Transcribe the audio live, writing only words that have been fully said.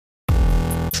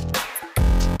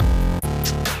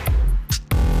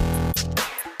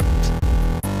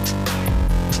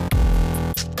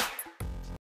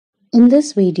In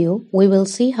this video, we will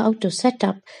see how to set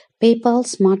up PayPal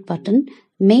Smart Button,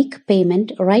 make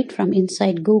payment right from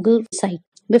inside Google site.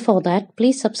 Before that,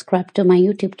 please subscribe to my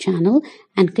YouTube channel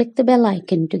and click the bell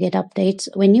icon to get updates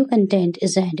when new content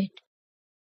is added.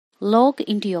 Log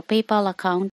into your PayPal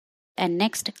account and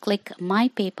next click My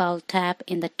PayPal tab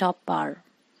in the top bar.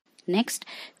 Next,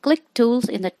 click Tools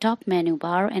in the top menu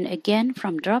bar and again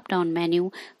from drop-down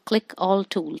menu, click All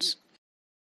Tools.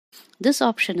 This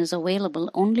option is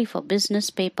available only for business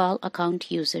PayPal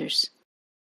account users.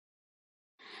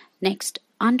 Next,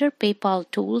 under PayPal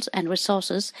Tools and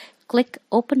Resources, click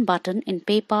Open button in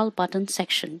PayPal button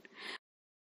section.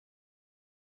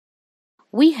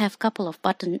 We have couple of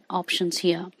button options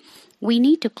here. We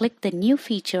need to click the new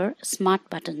feature Smart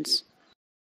Buttons.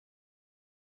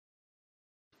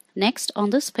 Next, on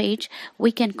this page,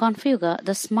 we can configure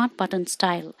the Smart Button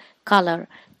style, color,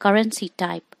 currency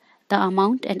type, the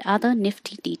amount and other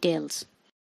nifty details.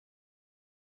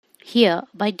 Here,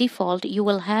 by default, you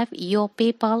will have your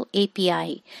PayPal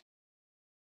API.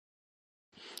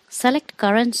 Select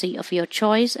currency of your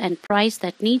choice and price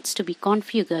that needs to be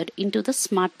configured into the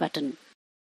Smart Button.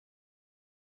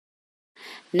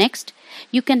 Next,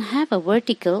 you can have a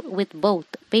vertical with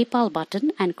both PayPal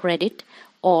button and credit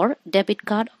or debit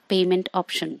card payment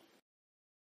option.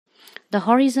 The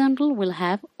horizontal will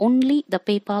have only the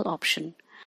PayPal option.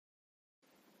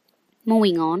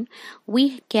 Moving on,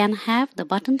 we can have the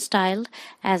button styled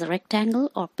as a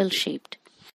rectangle or pill-shaped.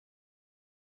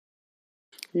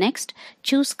 Next,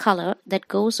 choose color that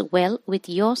goes well with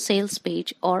your sales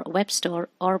page or web store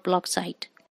or blog site.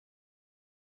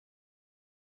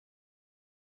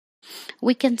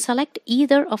 We can select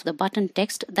either of the button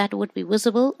text that would be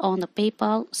visible on the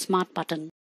PayPal Smart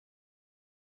Button.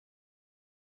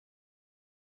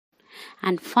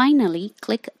 And finally,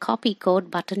 click Copy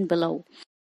Code button below.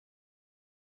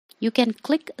 You can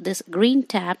click this green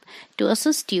tab to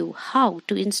assist you how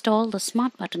to install the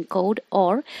Smart Button code,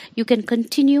 or you can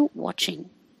continue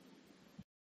watching.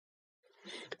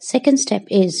 Second step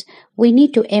is we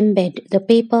need to embed the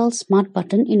PayPal Smart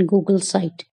Button in Google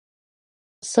site.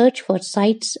 Search for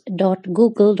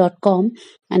sites.google.com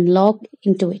and log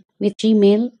into it with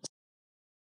Gmail.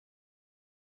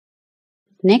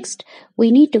 Next, we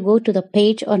need to go to the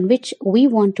page on which we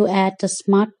want to add the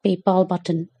Smart PayPal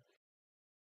button.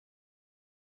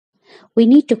 We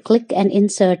need to click and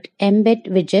insert Embed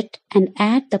Widget and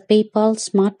add the PayPal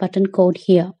Smart Button code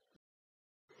here.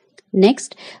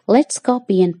 Next, let's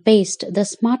copy and paste the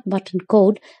Smart Button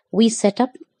code we set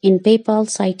up in PayPal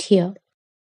site here.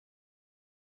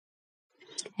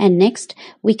 And next,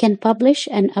 we can publish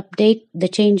and update the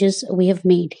changes we have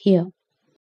made here.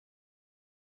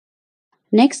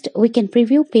 Next, we can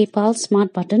preview PayPal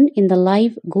Smart Button in the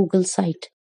live Google site.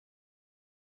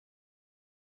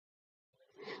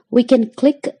 We can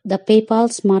click the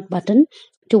PayPal Smart Button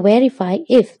to verify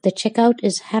if the checkout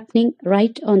is happening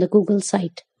right on the Google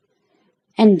site.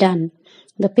 And done.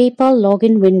 The PayPal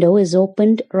login window is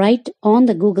opened right on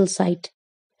the Google site.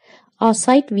 Our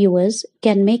site viewers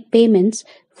can make payments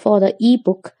for the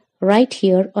ebook right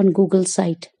here on Google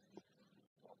site.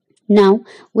 Now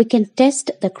we can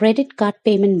test the credit card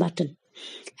payment button,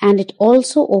 and it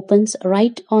also opens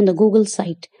right on the Google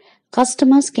site.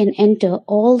 Customers can enter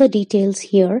all the details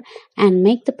here and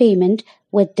make the payment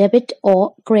with debit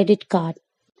or credit card.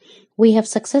 We have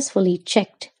successfully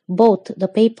checked both the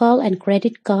PayPal and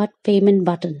credit card payment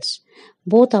buttons.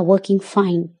 Both are working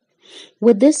fine.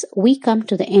 With this, we come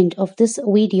to the end of this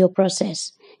video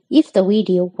process. If the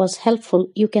video was helpful,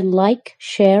 you can like,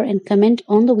 share and comment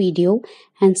on the video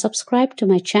and subscribe to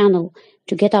my channel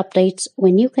to get updates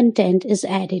when new content is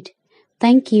added.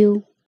 Thank you.